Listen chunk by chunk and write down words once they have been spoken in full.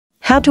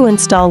How to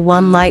install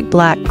one light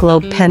black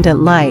globe pendant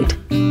light.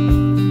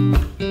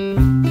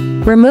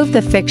 Remove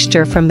the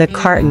fixture from the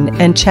carton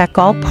and check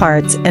all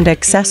parts and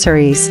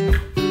accessories.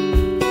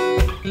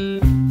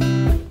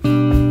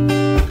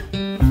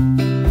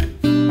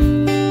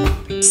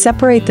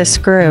 Separate the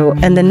screw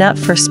and the nut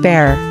for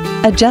spare.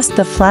 Adjust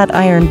the flat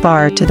iron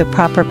bar to the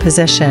proper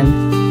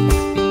position.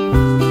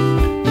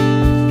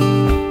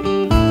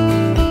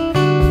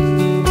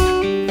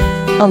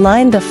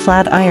 Align the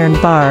flat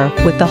iron bar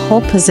with the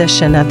hole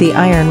position of the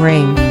iron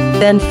ring.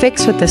 Then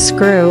fix with the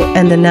screw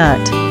and the nut.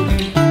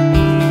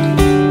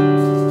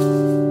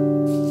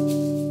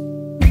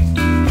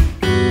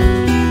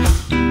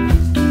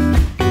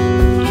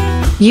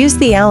 Use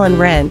the Allen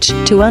wrench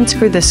to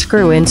unscrew the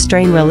screw in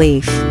strain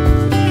relief.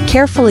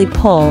 Carefully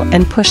pull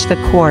and push the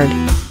cord.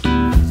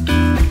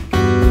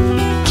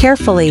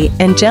 Carefully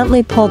and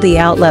gently pull the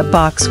outlet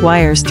box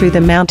wires through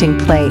the mounting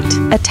plate.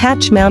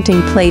 Attach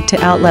mounting plate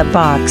to outlet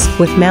box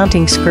with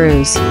mounting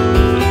screws.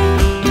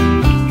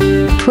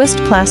 Twist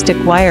plastic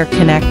wire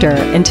connector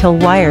until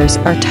wires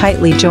are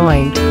tightly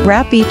joined.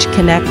 Wrap each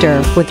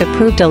connector with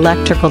approved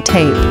electrical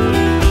tape.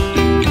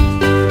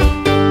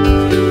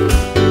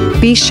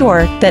 Be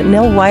sure that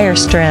no wire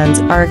strands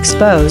are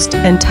exposed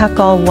and tuck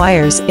all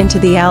wires into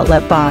the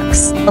outlet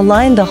box.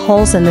 Align the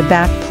holes in the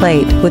back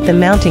plate with the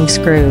mounting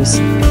screws.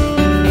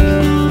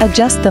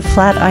 Adjust the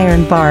flat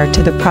iron bar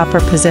to the proper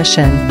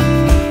position.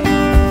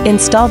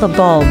 Install the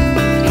bulb.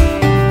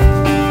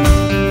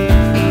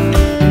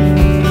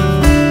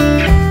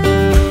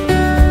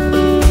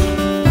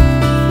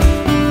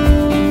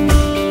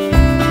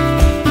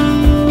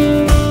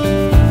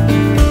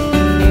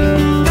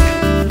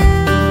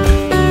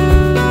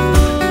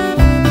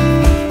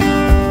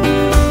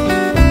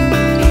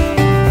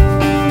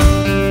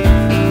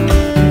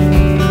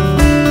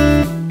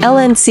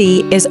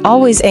 LNC is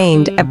always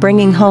aimed at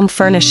bringing home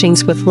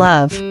furnishings with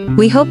love.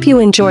 We hope you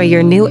enjoy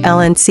your new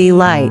LNC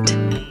light.